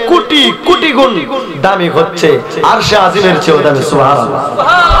চেয়ে নয় কোটি কোটি গুণ দামি হচ্ছে, আরশে আজিমের চেয়েও দামি। সুবহানাল্লাহ।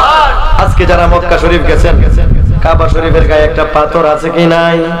 আজকে যারা মক্কা শরীফ গেছেন, কাবা শরীফের গায়ে একটা পাথর আছে কি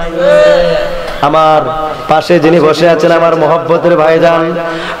নাই? আমার পাশে যিনি বসে আছেন, আমার মহব্বতের ভাইজান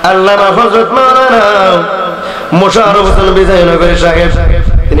আল্লামা হযরত মাওলানা মোশাররফ হোসেন বিজয়নগরী সাহেব,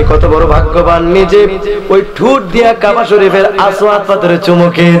 তিনি কত বড় ভাগ্যবান, নিজে ওই ঠোঁট দিয়া কাবা শরীফের আসওয়াদ পাথরে চুমু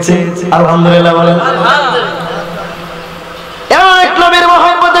খেয়েছে। আলহামদুলিল্লাহ বলেন। এক নবীর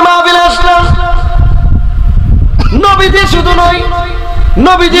মহব্বতে মাহফিলে আসলাম। নবীজি শুধু নয়,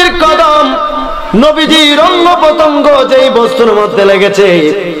 নবীজির কদম, নবীজির অঙ্গ প্রত্যঙ্গ যেই বস্তুর মধ্যে লেগেছে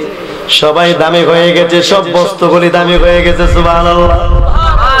সবাই দামি হয়ে গেছে, সব বস্তুগুলি দামি হয়ে গেছে। সুবহানাল্লাহ।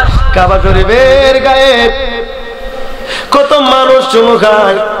 কাবা শরীফের গায়ে কত মানুষ চুমু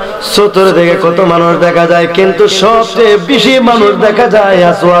খায়, চতুর্দিকে কত মানুষ দেখা যায়, কিন্তু সবচেয়ে বেশি মানুষ দেখা যায়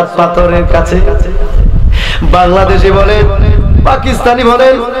আসওয়াদ পাথরের কাছে। বাংলাদেশি বলেন, পাকিস্তানি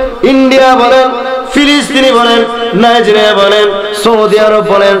বলেন, ইন্ডিয়া বলেন, ফিলিস্তিনি বলেন, নাইজেরিয়া বলেন, সৌদি আরব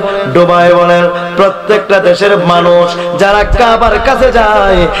বলেন, দুবাই বলেন, প্রত্যেকটা দেশের মানুষ যারা কাবার কাছে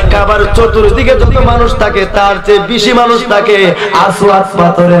যায়, কাবার চতুর্দিকে যত মানুষ থাকে তার চেয়ে বেশি মানুষ থাকে আসওয়াদ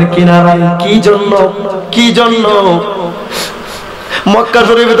পাথরের কিনারায়। কি জন্য? কি জন্য? মক্কা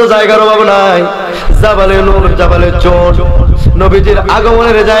শরীফে তো জায়গার অভাব নাই। জাবালে নূর, জাবালে চোট, নবীজির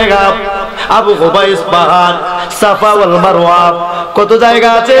আগমনের জায়গা, আবু হুবাইস পাহাড়, সাফা ওয়াল মারওয়া, কত জায়গা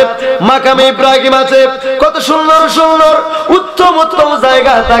আছে, মাকামে ইব্রাহিম আছে, কত সুন্দর সুন্দর উত্তম উত্তম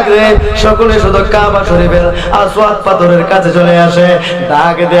জায়গা থাকলে সকলে শুধু কাবা শরীফের আসওয়াদ পাথরের কাছে চলে আসে।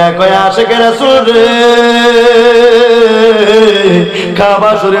 ডাক দেয়া কয়, আশিকে রাসূল রে,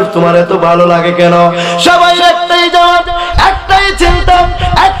 কাবা শরীফ তোমার এত ভালো লাগে কেন? সবাই একটাই জবাব, একটাই চিন্তা,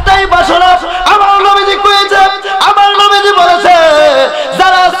 একটাই বাসনা। আমার নবীজি কইছে, আমার নবীজি বলেছে,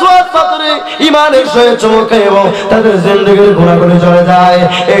 যারা আসওয়াদ পাথরে ঈমানের সহিত চুমু খায় এবং তাদের জিন্দেগির গুনাহগুলি চলে যায়,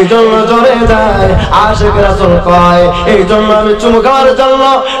 এই জন্য চলে যায়। আশিক রাসূল কয়, এই জন্য আমি চুমু খাওয়ার জন্য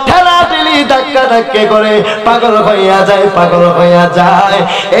ঠেলাঠেলি ধাক্কা ধাক্কি করে পাগল হইয়া যায়, পাগল হইয়া যায়।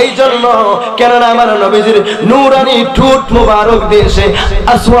 এই জন্য কেননা আমার নবীজির নূরানি ঠোঁট মুবারক দিয়ে সে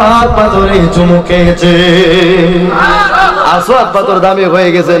আসওয়াদ পাথরে চুমু খেয়েছে। আসওয়াদ পাথর দামি হয়ে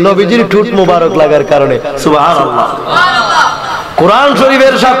গেছে নবীজির ঠোঁট মুবারক লাগার কারণে। সুবহানাল্লাহ। কোরআন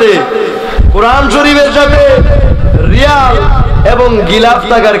শরীফের সাথে রিয়াল এবং গিলাফ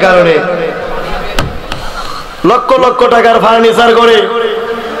থাকার কারণে লক্ষ লক্ষ টাকার ফার্নিচার করে,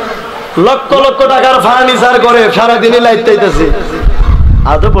 লক্ষ লক্ষ টাকার ফার্নিচার করে সারাদিনই লাইট চাইতেছে,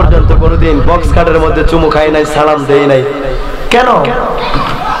 আজও পর্যন্ত কোনোদিন বক্স কাটের মধ্যে চুমু খাই নাই, সালাম দেই নাই। কেন?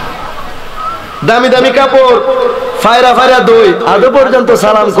 দামি দামি কাপড়, ফায়রা ফায়রা দই, আজও পর্যন্ত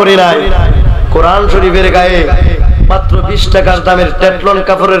সালাম করি নাই। কোরআন শরীফের গায়ে মাত্র 20 টাকার দামের টেটলন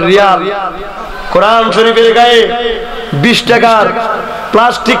কাপড়ের রিয়াল, কোরআন শরীফের গায়ে 20 টাকার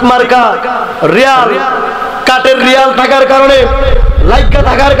প্লাস্টিক মার্কা রিয়াল, কাঠের রিয়াল থাকার কারণে, লাইকা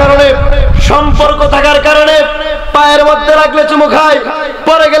থাকার কারণে, সম্পর্ক থাকার কারণে পায়ের মধ্যে রাখলে চুমু খায়,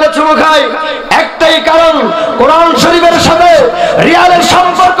 পরে গেলে চুমু খায়। একটাই কারণ, কোরআন শরীফের সাথে রিয়ালের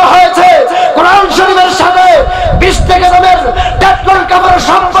সম্পর্ক হয়েছে, কোরআন শরীফের সাথে 20 টাকা দামের টেটলন কাপড়ের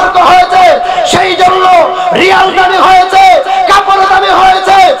সম্পর্ক হয়েছে। সেই জন্য রিয়াল দামি হয়েছে, কাপড় দামি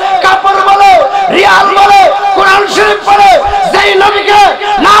হয়েছে। কাপড় বলে, রিয়াল বলে, কোরআন শরীফ বলে, যেই নবীকে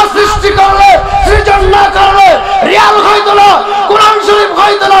না সৃষ্টি করলে, সৃজন না করলে রিয়াল হইতো না, কোরআন শরীফ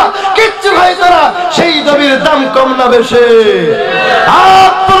হইতো না, কিচ্ছু হইতো না। সেই নবীর দাম কম না বেশি?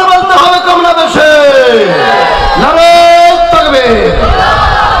 হাত তুলে বলতে হবে কম না বেশি? নারে তাকবীর,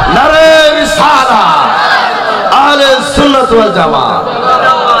 নারে রিসালাত, আহলে সুন্নাত ওয়াল জামাত।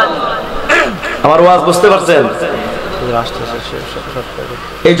 আমার ওয়াজ বুঝতে পারছেন?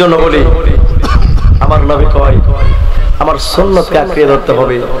 এই জন্য বলি, আমার নবী কয় আমার সুন্নতকে আঁকড়িয়ে ধরতে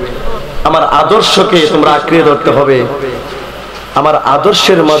হবে, আমার আদর্শকে তোমরা আঁকড়িয়ে ধরতে হবে। আমার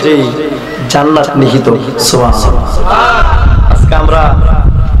আদর্শের মাঝেই জান্নাত নিহিত। সুবহানাল্লাহ। আজকে আমরা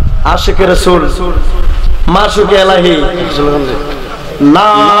আশিকে রাসূল, মাশুকে ইলাহি,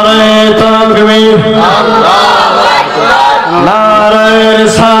 নারে তাকবীর, আল্লাহু আকবার, নারে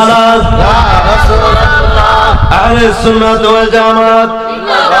রিসালাত, ইয়া রাসূলুল্লাহ, আহলে সুন্নাত ওয়াল জামাত,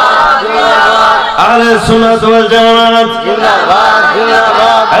 জিন্দাবাদ জিন্দাবাদ, আহলে সুন্নাত ওয়াল জামাত, জিন্দাবাদ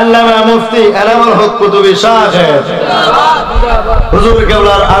জিন্দাবাদ। আল্লামা মুফতি এনামুল হক কুতুবী সাহেব, জিন্দাবাদ জিন্দাবাদ। হুজুর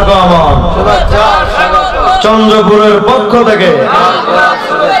কেবলার আগমন, শুভেচ্ছা স্বাগত। চন্দ্রপুরের পক্ষ থেকে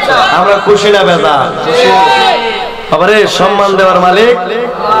আমরা খুশি না বেজা? আবারে সম্মান দেওয়ার মালিক,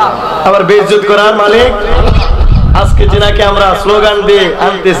 আবার বেইজ্জত করার মালিক। আজকে যিনাকে আমরা স্লোগান দিয়ে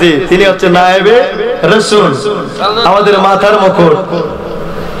আনতেছি তিনি হচ্ছে নায়েবে রাসূল, আমাদের মাথার মুকুট,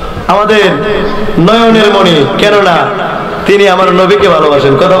 আমাদের নয়নের মণি। কেননা তিনি আমার নবীকে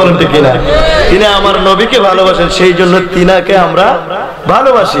ভালোবাসেন। কথা বলেন ঠিক কিনা? তিনি আমার নবীকে ভালোবাসেন, সেই জন্য তিনাকে আমরা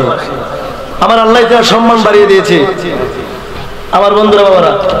ভালোবাসি। আমার আল্লাহ তার সম্মান বাড়িয়ে দিয়েছে। আমার বন্ধুরা,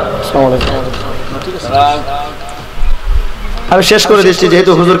 বাবারা, আমি শেষ করে দিচ্ছি,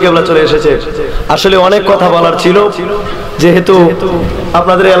 যেহেতু হুজুর কেবলা চলে এসেছে। আসলে অনেক কথা বলার ছিল, যেহেতু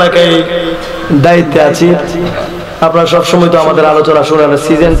আপনাদের এলাকায় দায়িত্বে আছি। আপনারা সবসময় তো আমাদের আলোচনা শোনার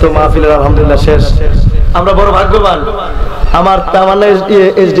সিজন, তো মাহফিলের আলহামদুলিল্লাহ শেষ। আমরা বড় ভাগ্যবান। আমার তামান্না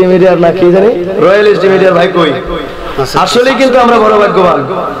এসডি মিডিয়ার না কি জানি, রয়্যাল এসডি মিডিয়ার ভাই কই, আসলে কিন্তু আমরা বড় ভাগ্যবান।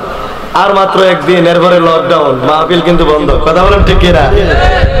 আর মাত্র একদিন, এরপরে লকডাউন, মাহফিল কিন্তু বন্ধ। কথা বলেন ঠিক কিনা?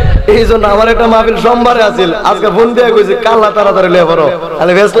 এই জন্য আমার একটা মাহফিল সোমবারে আছিল, আজকে ফোন দিয়ে কইছে কাল্লা তাড়াতাড়ি লিয়ে পড়ো,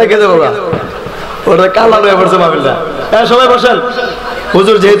 তাহলে বেশ লেগে যাবো। ওটা কাল্লা লয়ে পড়ছে মাহফিলটা। হ্যাঁ, সবাই বসেন,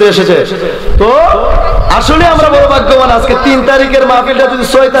 হুজুর যেহেতু এসেছে। তো আসলে আমরা বড় ভাগ্যবান। আজকে 3 তারিখের মাহফিলটা যদি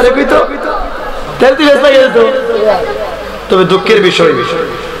 6 তারিখ হইতো তাহলে তো বেশ লেগে যেত। তবে দুঃখের বিষয়,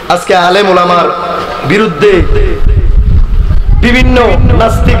 আজকে আলেম ওলামার বিরুদ্ধে বিভিন্ন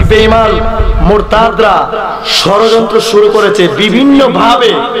নাস্তিক, বেঈমান, মুরতাদরা ষড়যন্ত্র শুরু করেছে। বিভিন্ন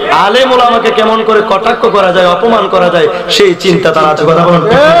ভাবে আলেম ওলামাকে কেমন করে কটাক্ষ করা যায়, অপমান করা যায়, সেই চিন্তা তারা আছে। কথা বলেন।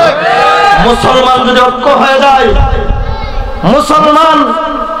 মুসলমান যদি ঐক্য হয়ে যায়, মুসলমান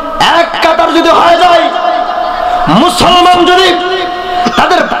এক কাতার যদি হয়ে যায়, মুসলমান যদি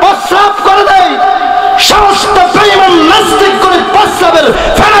তাদের প্রস্রাব করে দেয়, সমস্ত বেঈমান নাস্তিক করে প্রস্রাবের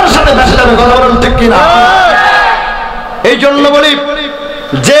ফেনার সাথে ভেসে যাবে। কথা বলেন ঠিক কিনা? এই জন্য বলি,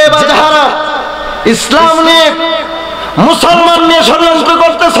 যে বা যাহারা ইসলাম নিয়ে, মুসলমান নিয়ে ষড়যন্ত্র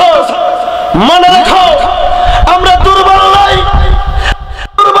করতেছ, মনে রেখো আমরা দুর্বল নই,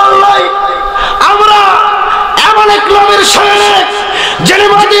 দুর্বল নই। আমরা এমন এক নবীর সৈনিক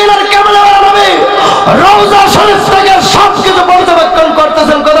মদিনার কামলিওয়ালা নবী রওজা শরীফ থেকে সবকিছু পর্যবেক্ষণ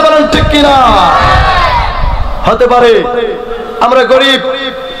করতেছেন, কথা বলেন ঠিক কিনা? হতে পারে আমরা গরিব,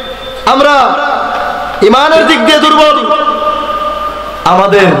 আমরা ইমানের দিক দিয়ে দুর্বল,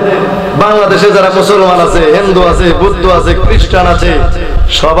 আমাদের বাংলাদেশে যারা মুসলমান আছে, হিন্দু আছে, বৌদ্ধ আছে, খ্রিস্টান আছে,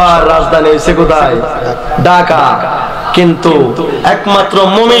 সবার রাজধানী হইছে কোথায়? ঢাকা। কিন্তু একমাত্র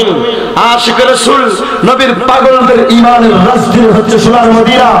মুমিন আশিক রাসূল নবীর পাগলদের ঈমানের রাজধানী হচ্ছে সোনার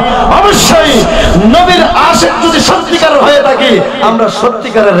মদিনা। অবশ্যই নবীর আশিক যদি সত্যিকার হয়ে থাকে, আমরা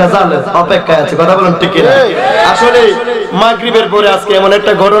সত্যিকারের রেজাল্ট অপেক্ষায় আছি, কথা বলেন ঠিক কিনা? আসলে মাগরিবের পরে আজকে এমন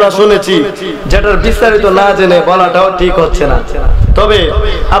একটা ঘটনা শুনেছি যেটার বিস্তারিত না জেনে বলাটাও ঠিক হচ্ছে না। তবে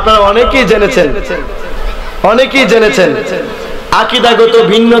আপনারা অনেকেই জেনেছেন আকীদাগত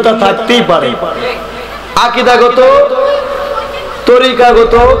ভিন্নতা থাকতেই পারে, আকীদাগত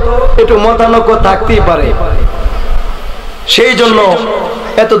তরিকাগত একটু মতানৈক্য থাকতেই পারে। সেই জন্য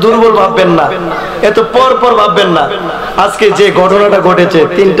এত দুর্বল ভাববেন না, এত পর ভাববেন না। আজকে যে ঘটনাটা ঘটেছে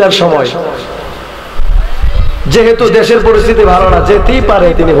 3টার সময়, যেহেতু দেশের পরিস্থিতি ভালো না, যেতেই পারে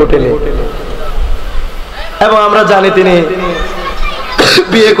তিনি হোটেলে, এবং আমরা জানি তিনি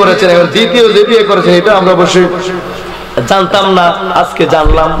বিয়ে করেছেন, এবং দ্বিতীয় যে বিয়ে করেছেন এটা আমরা অবশ্যই জানতাম না, আজকে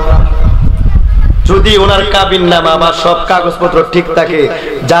জানলাম। যদি ওনার কাবিননামা বা সব কাগজপত্র ঠিক থাকে,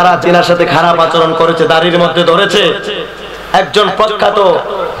 যারা তিনার সাথে খারাপ আচরণ করেছে, দাড়ির মধ্যে ধরেছে, একজন প্রখ্যাত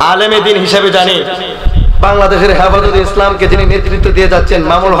আলেমে দ্বীন হিসেবে জানি, বাংলাদেশের হেফাজতে ইসলামকে যিনি নেতৃত্ব দিয়ে যাচ্ছেন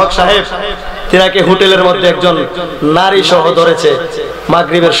মামুল হক সাহেব, তিনাকে হোটেলের মধ্যে একজন নারী সহ ধরেছে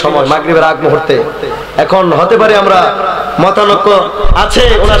মাগরিবের সময়, মাগরিবের আগ মুহূর্তে। এখন হতে পারে আমরা মতানৈক্য আছে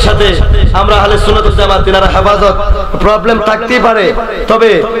ওনার সাথে, আমরা আহলে সুন্নাত ওয়াল জামাত, তিনার হেফাজত প্রবলেম থাকতেই পারে। তবে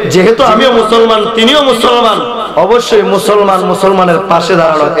যেহেতু আমিও মুসলমান, তিনিও মুসলমান, অবশ্যই মুসলমানের পাশে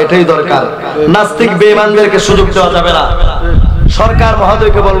দাঁড়ানো এটাই দরকার। নাস্তিক বেঈমানদেরকে সুযোগ দেওয়া যাবে না। সরকার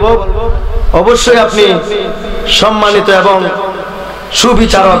মহোদয়কে বলবো, অবশ্যই আপনি সম্মানিত এবং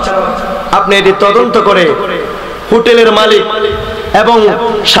সুবিচারক, আপনি এটি তদন্ত করে হোটেলের মালিক এবং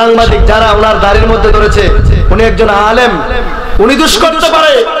সাংবাদিক যারা ওনার দাড়ির মধ্যে ধরেছে, উনি একজন আলেম, উনি দুষ করতে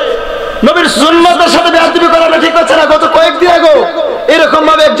পারে, নবীর সুন্নাতের সাথে বেয়াদবি করাটা ঠিক হচ্ছে না। গত কয়েকদিন আগে এরকম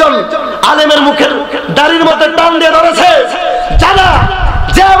ভাবে একজন আলেমের মুখের দাড়ির মধ্যে টান দিয়ে ধরেছে, যারা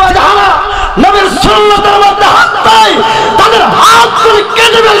নবীর সুন্নাতের মধ্যে হাত পায় তাদের হাতগুলি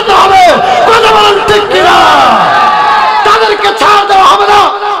কেটে ফেলতে হবে, কথা বলেন ঠিক কিনা? তাদেরকে ছাড় দেওয়া হবে না।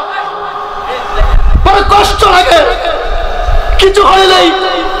 বড় কষ্ট লাগে, কিছু হলেই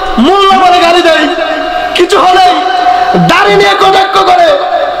মোল্লা বলে গালি দেয়, কিছু হলেই দাড়ি নিয়ে কটাক্ষ করে।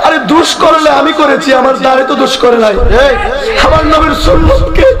 আরে দুষ করলে আমি করেছি, আমার দাড়ি তো দুষ করে নাই। আমার নবীর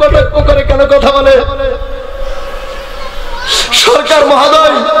সুন্নাতকে কটাক্ষ করে কেন কথা বলে? সরকার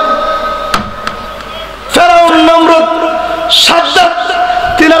মহোদয়, ফেরাউন, নমরুদ, সাদ্দাত,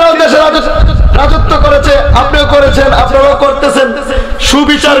 তিনারাও দেশে রাজত্ব করেছে, আপনিও করেছেন, আপনারাও করতেছেন।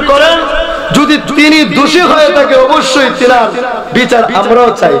 সুবিচার করেন, যদি তিনি দোষী হয়ে থাকে অবশ্যই তিনার বিচার আমরাও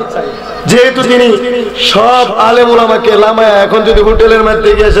চাই। যেহেতু তিনি সব আলেম উলামাকে লামায়া এখন যদি হোটেলের মধ্যে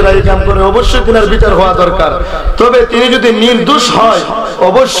গিয়ে এসে এই কাম করে, অবশ্যই তিনার বিচার হওয়া দরকার। তবে তিনি যদি নির্দোষ হয়,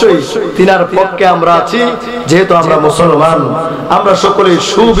 অবশ্যই তিনার পক্ষে আমরা আছি। যেহেতু আমরা মুসলমান, আমরা সকলেই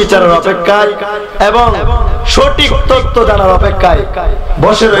সুবিচারের অপেক্ষায় এবং সঠিক তথ্য জানার অপেক্ষায়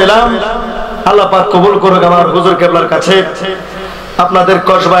বসে রইলাম। আল্লাহ পাক কবুল করুক আমার হুজুর কেবলার কাছে আপনাদের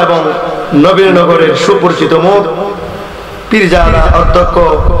কসবা এবং নবীনগরের সুপরিচিত মুখ পীরজাদা অধ্যক্ষ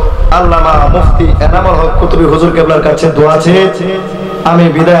আল্লামা মুফতি এনামুল হক কুতুবী হুজুর কেবলার কাছে দোয়া চেয়ে আমি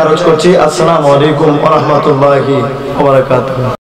বিদায় আরজ করছি। আসসালামু আলাইকুম ওয়া রাহমাতুল্লাহি ওয়া বারাকাতুহু।